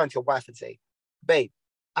 Josiah, you have to go into your wife and say, babe,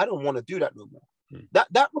 I don't want to do that no more.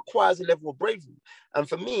 That requires a level of bravery. And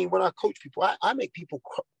for me, when I coach people, I make people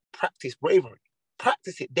practice bravery,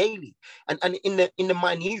 practice it daily. And in the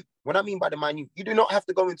minute, what I mean by the minute, you do not have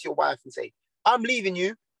to go into your wife and say, I'm leaving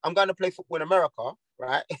you, I'm going to play football in America,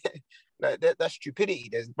 right? That's stupidity.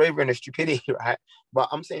 There's bravery and stupidity, right? But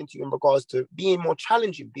I'm saying to you in regards to being more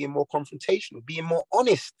challenging, being more confrontational, being more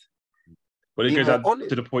honest. But it goes out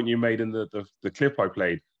to the point you made in the clip I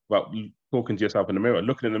played about talking to yourself in the mirror,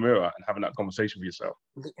 looking in the mirror and having that conversation with yourself.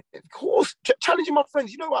 Of course, challenging my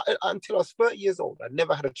friends. You know what? Until I was 30 years old, I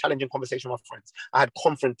never had a challenging conversation with my friends. I had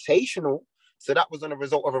confrontational. So that was on a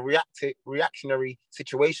result of a reactionary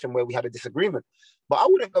situation where we had a disagreement. But I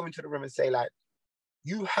wouldn't go into the room and say, like,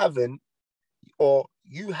 you haven't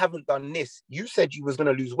done this. You said you was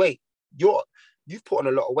going to lose weight. You've put on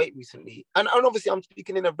a lot of weight recently. And obviously I'm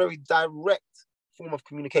speaking in a very direct form of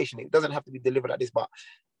communication. It doesn't have to be delivered like this, but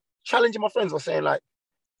challenging my friends or saying like,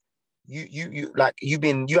 you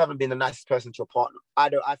haven't been the nicest person to your partner. I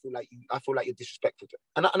feel like you're disrespectful to it.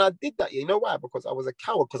 And I did that. You know why? Because I was a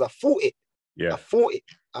coward, because I fought it. Yeah. I fought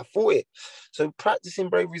it. So practicing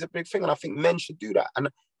bravery is a big thing. And I think men should do that.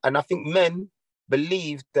 And I think men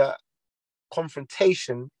believe that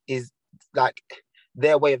confrontation is like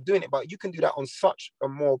their way of doing it, but you can do that on such a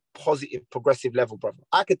more positive, progressive level, brother.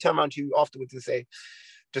 I could turn around to you afterwards and say,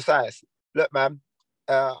 Josiah, look, man,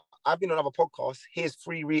 I've been on other podcasts. Here's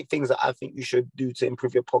 3 things that I think you should do to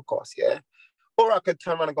improve your podcast, yeah? Or I could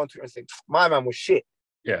turn around and go on Twitter and say, my man was shit.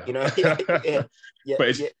 Yeah. You know? Yeah.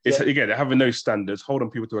 But it's again, having those standards,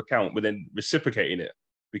 holding people to account, but then reciprocating it.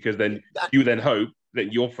 Because then you then hope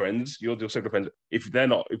that your friends, your circle of friends, if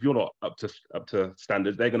you're not up to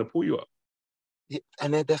standards, they're going to pull you up. Yeah,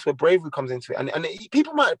 and then that's where bravery comes into it. And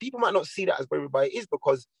people might not see that as bravery, but it is,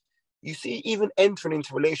 because you see, even entering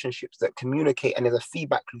into relationships that communicate and there's a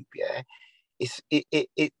feedback loop. Yeah, it's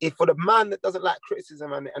for the man that doesn't like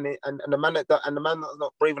criticism and the man that's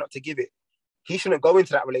not brave enough to give it, he shouldn't go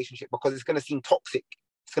into that relationship because it's going to seem toxic.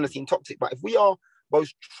 But if we are both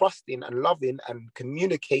trusting and loving and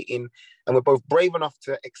communicating, and we're both brave enough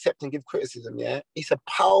to accept and give criticism, yeah, it's a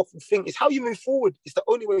powerful thing. It's how you move forward. It's the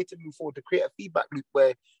only way to move forward, to create a feedback loop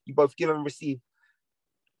where you both give and receive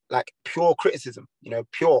like pure criticism, and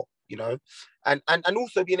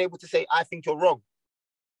also being able to say, I think you're wrong,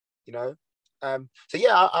 So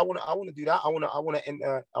yeah, I want to do that. I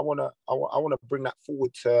want to bring that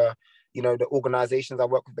forward to, the organizations I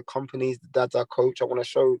work with, the companies, the dads I coach. I want to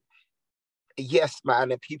show, yes,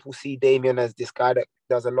 man, and people see Damien as this guy that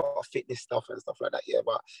does a lot of fitness stuff and stuff like that, yeah,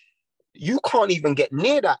 but you can't even get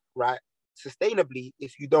near that, right, sustainably,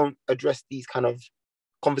 if you don't address these kind of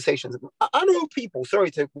conversations. I know people,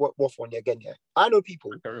 sorry to waffle on you again, yeah, I know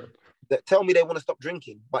people that tell me they want to stop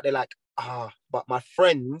drinking, but they're like, but my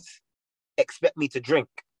friends expect me to drink.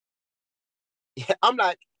 Yeah, I'm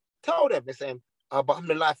like, tell them. They're saying, but I'm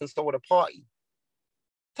the life and soul of the party.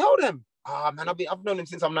 Tell them, man, I've known him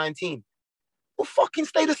since I'm 19. Well, fucking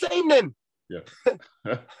stay the same then. Yeah.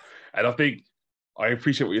 And I think I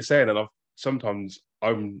appreciate what you're saying. And sometimes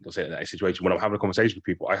I'm in that situation when I'm having a conversation with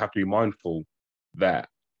people, I have to be mindful that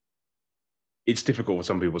it's difficult for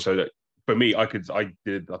some people. So that for me, I did, I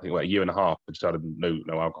think, about a year and a half, I decided no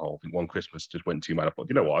alcohol. I think one Christmas just went too mad. I thought,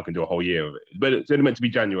 you know what, I can do a whole year of it. But it's only meant to be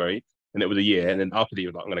January, and it was a year. And then after the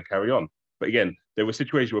year, I'm going to carry on. But again, there were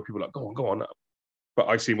situations where people were like, go on. But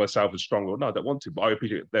I see myself as stronger. No, I don't want to. But I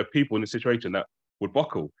appreciate there are people in the situation that would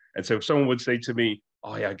buckle. And so if someone would say to me,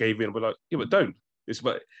 oh yeah, I gave in, but like, yeah, but don't. It's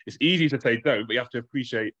easy to say don't, but you have to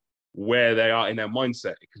appreciate where they are in their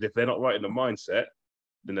mindset. Because if they're not right in the mindset,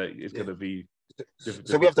 then it's going to be difficult.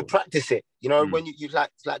 So we have to practice it. When you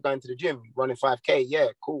like, it's like going to the gym, running 5K, yeah,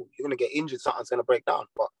 cool. You're going to get injured, something's going to break down.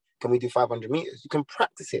 But can we do 500 meters? You can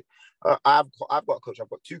practice it. I've got a coach. I've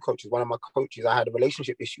got 2 coaches. One of my coaches, I had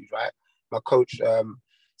relationship issues, right? My coach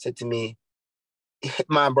said to me,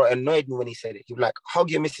 man, bro, it annoyed me when he said it. He was like, hug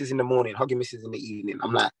your missus in the morning, hug your missus in the evening.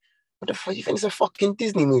 I'm like, what the fuck? You think it's a fucking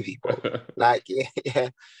Disney movie, bro? Like, yeah.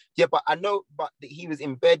 But I know, but he was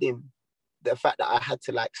embedding the fact that I had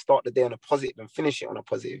to like start the day on a positive and finish it on a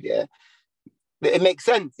positive, yeah. It makes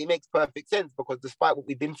sense. It makes perfect sense, because despite what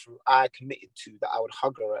we've been through, I committed to that I would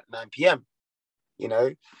hug her at 9 p.m.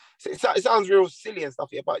 So it sounds real silly and stuff,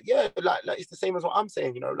 yeah, but yeah, like it's the same as what I'm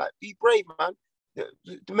saying, like, be brave, man.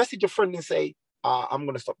 The message a friend and say, I'm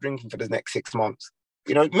going to stop drinking for the next 6 months.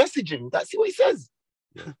 Message him. That's what he says.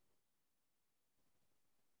 Yeah.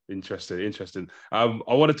 Interesting. I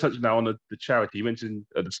want to touch now on the charity. You mentioned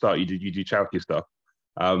at the start you do charity stuff.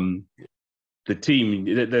 The team,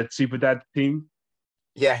 the Superdad team.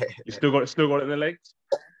 Yeah. You still got it in the legs?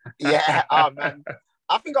 Yeah. Oh man,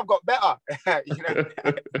 I think I've got better. You know.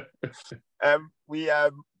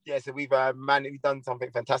 So we've done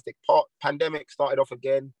something fantastic. Pandemic started off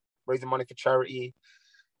again, raising money for charity.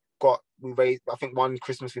 We raised, I think one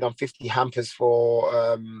Christmas we done 50 hampers for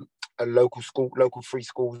a local free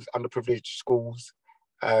schools, underprivileged schools,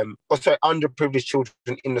 underprivileged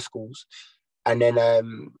children in the schools. And then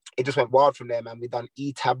it just went wild from there, man. We done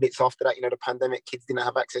e-tablets after that. You know, the pandemic, kids didn't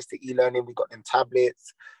have access to e-learning. We got them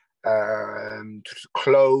tablets,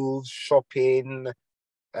 clothes, shopping.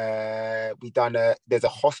 There's a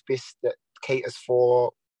hospice that caters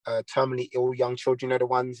for terminally ill young children. You know, the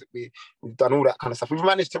ones we've done all that kind of stuff. We've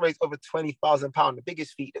managed to raise over £20,000. The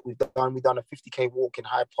biggest feat that we've done a 50k walk in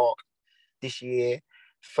Hyde Park this year.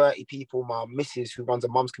 30 people, my missus who runs a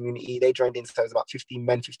mum's community, they joined in, so it was about 15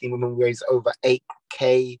 men, 15 women. We raised over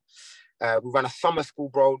 8k. We ran a summer school,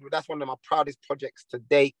 bro. That's one of my proudest projects to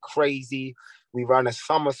date. Crazy. We ran a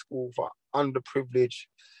summer school for underprivileged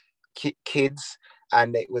kids,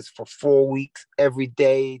 and it was for 4 weeks every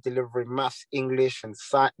day, delivering maths, English, and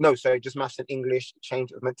science. No, sorry, just maths and English.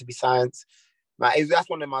 It was meant to be science. That's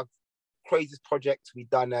one of my craziest projects. We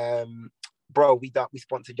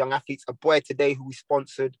sponsored young athletes. A boy today who we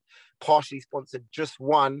partially sponsored, just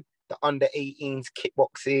won the under 18s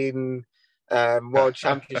kickboxing world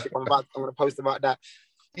championship. I'm going to post about that.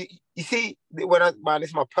 You see, this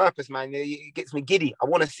is my purpose, man. It gets me giddy. I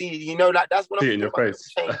want to see, like that's what I'm See it in your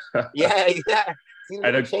face. Yeah. See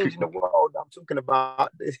the change in the world I'm talking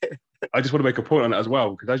about. I just want to make a point on that as well,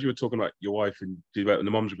 because as you were talking about your wife and in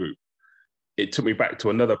the mums group, it took me back to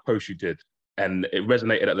another post you did. And it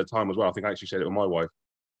resonated at the time as well. I think I actually shared it with my wife.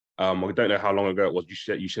 I don't know how long ago it was.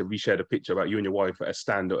 We shared a picture about you and your wife at a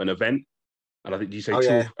stand at an event. And I think you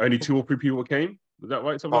say only 2 or 3 people came. Is that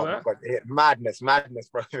right? Something like that? God. Yeah. Madness,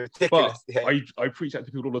 bro. Ridiculous. But I preach that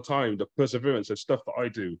to people all the time, the perseverance of stuff that I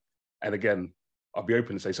do. And again, I'll be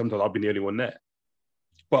open to say sometimes I've been the only one there.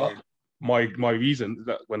 But my reason is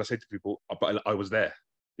that when I say to people, I was there.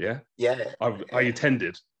 Yeah? Yeah. I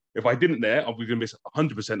attended. If I didn't there, I was going to miss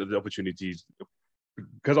 100% of the opportunities.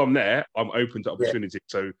 Because I'm there, I'm open to opportunity.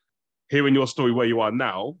 So hearing your story where you are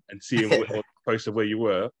now and seeing what close to where you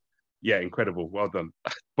were, incredible. Well done.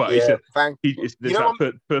 But it's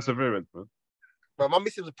that perseverance, man. But my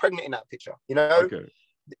missus was pregnant in that picture, Okay.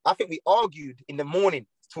 I think we argued in the morning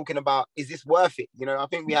talking about, is this worth it? I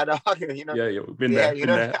think we had an argument, Yeah, we've been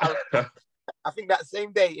there. I think that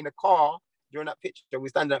same day in the car, during that picture, we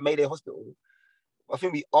standing at Mayday Hospital. I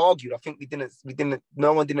think we argued. I think we didn't.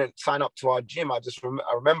 No one didn't sign up to our gym. I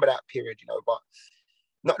remember that period, but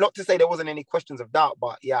not to say there wasn't any questions of doubt,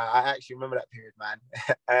 but yeah, I actually remember that period, man.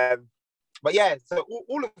 But yeah, so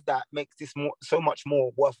all of that makes this so much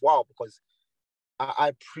more worthwhile, because I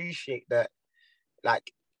appreciate that,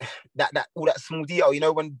 like that all that small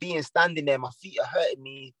detail. When standing there, my feet are hurting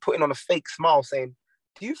me, putting on a fake smile, saying,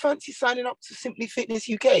 "Do you fancy signing up to Simply Fitness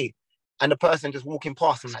UK?" And the person just walking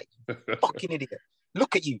past, I'm like, "Fucking idiot!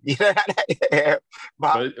 Look at you."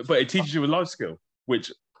 But it teaches you a life skill, which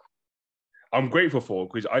I'm grateful for,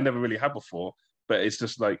 because I never really had before. But it's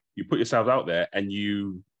just like you put yourself out there and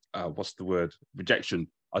you, what's the word? Rejection.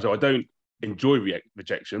 So I don't enjoy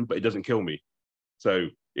rejection, but it doesn't kill me. So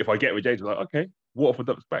if I get rejected, I'm like, okay, water for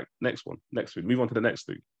ducks back. Next one, move on to the next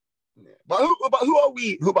thing. Yeah. But who are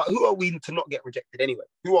we? Who are we to not get rejected anyway?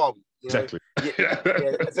 Who are we? Exactly.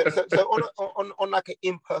 So on like an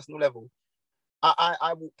impersonal level,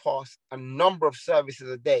 I walk past a number of services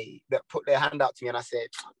a day that put their hand out to me, and I said,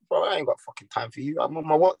 "Bro, I ain't got fucking time for you. I'm on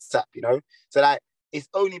my WhatsApp, So like, it's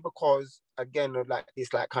only because, again, of like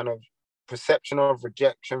this like kind of perception of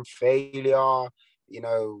rejection, failure,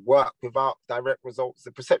 work without direct results.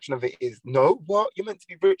 The perception of it is, no, what? You're meant to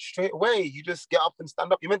be rich straight away. You just get up and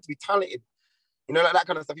stand up. You're meant to be talented. Like that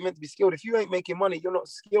kind of stuff. You're meant to be skilled. If you ain't making money, you're not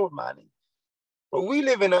skilled, man. But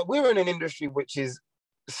we're in an industry which is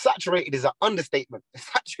saturated is an understatement.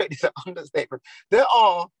 Saturated is an understatement. There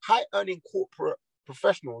are high-earning corporate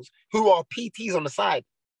professionals who are PTs on the side.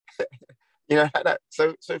 Like that.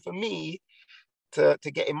 So for me to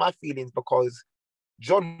get in my feelings, because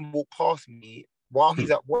John walked past me while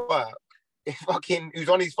he's at work, who's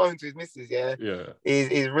on his phone to his missus,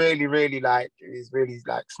 is really, really like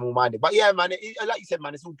small-minded. But yeah, man, like you said,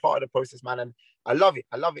 man, it's all part of the process, man, and I love it.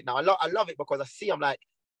 I love it now. I love it because I'm like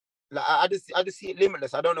I just see it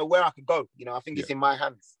limitless. I don't know where I could go. I think it's in my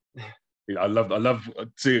hands. I love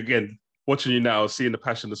see again, watching you now, seeing the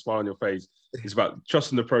passion, the smile on your face. It's about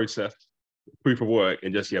trusting the process, proof of work,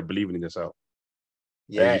 and just believing in yourself.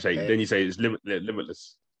 Yeah. Then you say it's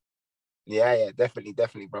limitless. Yeah, definitely,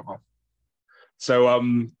 brother. So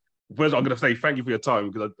first I'm going to say thank you for your time,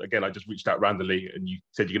 because again, I just reached out randomly and you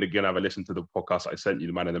said you're going to have a listen to the podcast I sent you,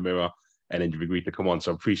 The Man in the Mirror, and then you've agreed to come on.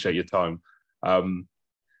 So I appreciate your time. I'm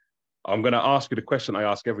going to ask you the question I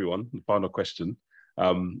ask everyone, the final question.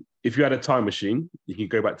 If you had a time machine, you can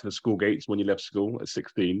go back to the school gates when you left school at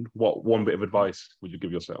 16. What one bit of advice would you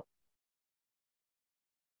give yourself?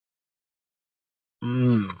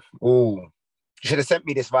 Oh, you should have sent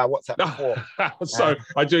me this via WhatsApp before. Sorry,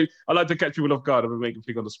 I like to catch people off guard and make them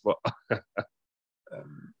think on the spot.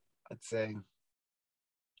 I'd say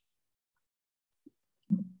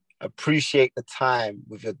appreciate the time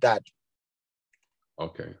with your dad.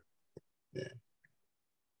 Okay. Yeah.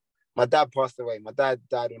 My dad passed away. My dad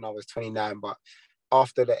died when I was 29, but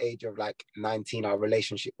after the age of like 19, our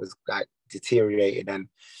relationship was like deteriorated, and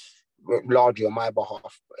largely on my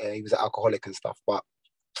behalf. He was an alcoholic and stuff. But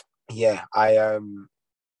yeah, I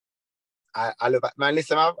look back, man.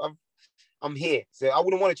 Listen, I'm here, so I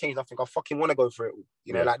wouldn't want to change nothing. I fucking want to go for it all.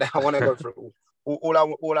 You know, like that. I want to go for it all.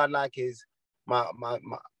 All I like is my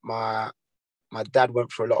dad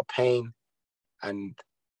went through a lot of pain, and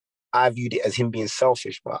I viewed it as him being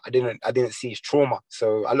selfish, but I didn't see his trauma.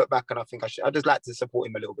 So I look back and I think I just like to support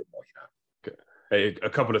him a little bit more, you know. Okay. Hey, a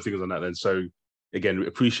couple of things on that then. So again,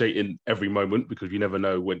 appreciating every moment, because you never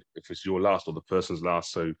know if it's your last or the person's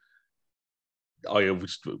last. So my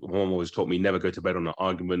mom always taught me never go to bed on an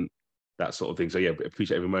argument, that sort of thing. So yeah,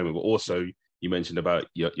 appreciate every moment. But also you mentioned about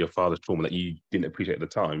your father's trauma that you didn't appreciate at the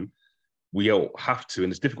time. We all have to,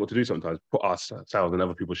 and it's difficult to do sometimes, put ourselves in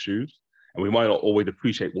other people's shoes. And we might not always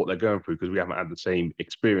appreciate what they're going through because we haven't had the same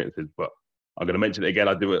experiences. But I'm going to mention it again.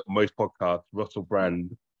 I do it most podcasts. Russell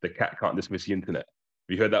Brand, the cat can't dismiss the internet.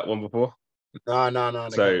 Have you heard that one before? No.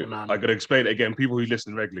 So I'm going to explain it again. People who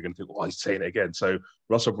listen regularly can think, oh, he's saying it again. So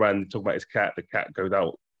Russell Brand talking about his cat. The cat goes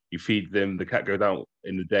out. You feed them. The cat goes out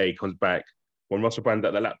in the day, comes back. When Russell Brand's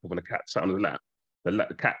at the laptop and the cat sat on his lap,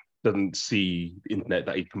 the cat doesn't see the internet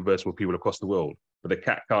that he's conversing with people across the world. But the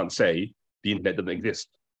cat can't say the internet doesn't exist.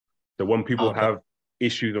 So when people have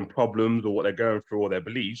issues and problems or what they're going through or their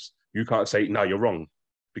beliefs, you can't say, no, you're wrong,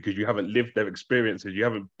 because you haven't lived their experiences. You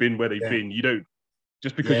haven't been where they've been. You don't,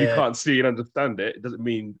 just because you can't see and understand it, it doesn't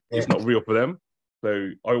mean it's not real for them. So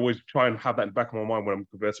I always try and have that in the back of my mind when I'm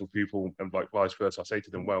conversing with people, and like vice versa. I say to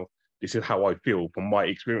them, well, this is how I feel from my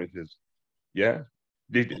experiences. Yeah.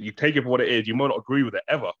 You take it for what it is. You might not agree with it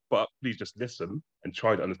ever, but please just listen and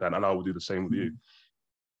try to understand. And I will do the same with you.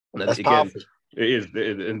 And then That's again, powerful. It is.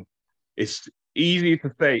 And it's easy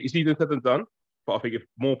to say, it's easier said than done, but I think if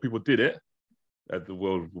more people did it, the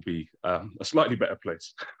world will be a slightly better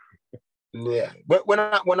place. Yeah, but when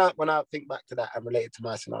I think back to that and relate it to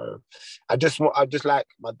my scenario, I just like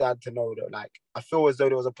my dad to know that, like, I feel as though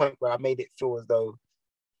there was a point where I made it feel as though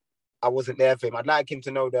I wasn't there for him. I'd like him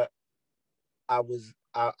to know that I was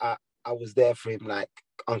there for him, like,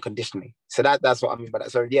 unconditionally. So that's what I mean by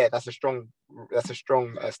that. So yeah, that's a strong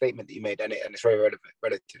statement that you made, and it's very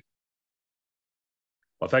relative.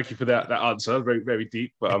 Well, thank you for that answer. Very, very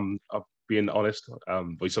deep, but I'm being honest.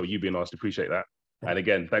 So you being honest, appreciate that. And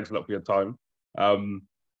again, thanks a lot for your time.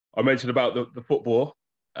 I mentioned about the football.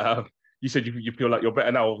 You said you feel like you're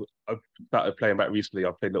better now. I've started playing back recently.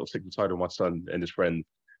 I played a little six-a-side with my son and his friend,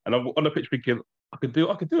 and I'm on the pitch thinking I could do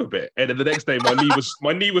a bit. And then the next day,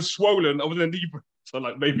 my knee was swollen. I was in a knee brace, so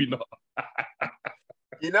like maybe not.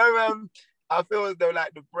 You know, I feel as though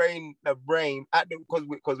like the brain,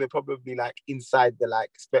 because we're probably like inside the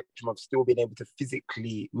like spectrum of still being able to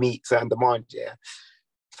physically meet certain demands. Yeah,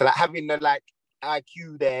 so like having the like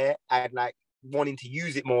IQ there and like wanting to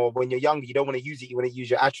use it more when you're younger. You don't want to use it. You want to use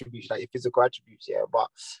your attributes, like your physical attributes. Yeah, but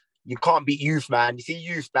you can't beat youth, man. You see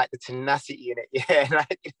youth, like the tenacity in it. Yeah,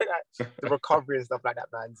 like the recovery and stuff like that,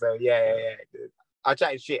 man. So yeah. I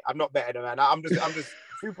chat shit. I'm not better than man. I'm just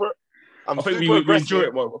super. I think we enjoy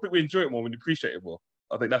it more. I think we enjoy it more when we appreciate it more.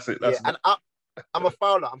 I think that's it. And I'm a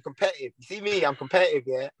fouler. I'm competitive. You see me? I'm competitive,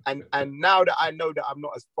 yeah. And now that I know that I'm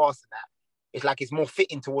not as fast as that, it's like it's more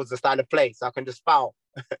fitting towards the style of play, so I can just foul.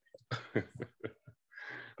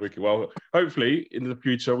 Wicked. Well, hopefully in the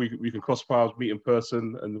future we can cross paths, meet in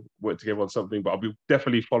person, and work together on something. But I'll be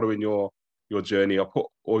definitely following your journey. I'll put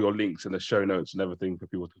all your links in the show notes and everything for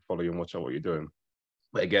people to follow you and watch out what you're doing.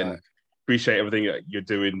 But again, appreciate everything that you're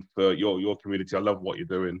doing for your community. I love what you're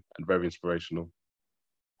doing and very inspirational.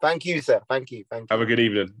 Thank you, sir. Thank you. Have a good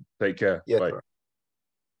evening. Take care. Yes, bye.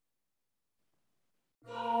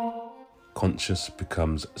 Bro. Conscious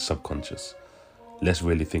becomes subconscious. Let's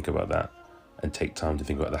really think about that and take time to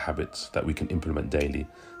think about the habits that we can implement daily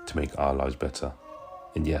to make our lives better.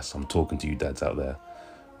 And yes, I'm talking to you dads out there.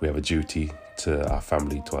 We have a duty to our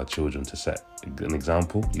family, to our children, to set an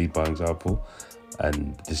example, lead by example.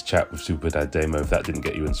 And this chat with Superdad Damo, if that didn't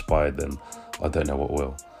get you inspired, then I don't know what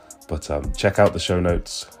will. But check out the show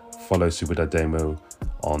notes. Follow Superdad Damo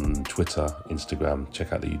on Twitter, Instagram.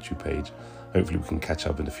 Check out the YouTube page. Hopefully we can catch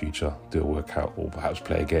up in the future, do a workout, or perhaps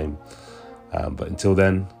play a game. But until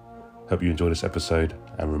then, hope you enjoyed this episode.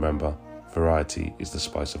 And remember, variety is the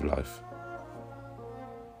spice of life.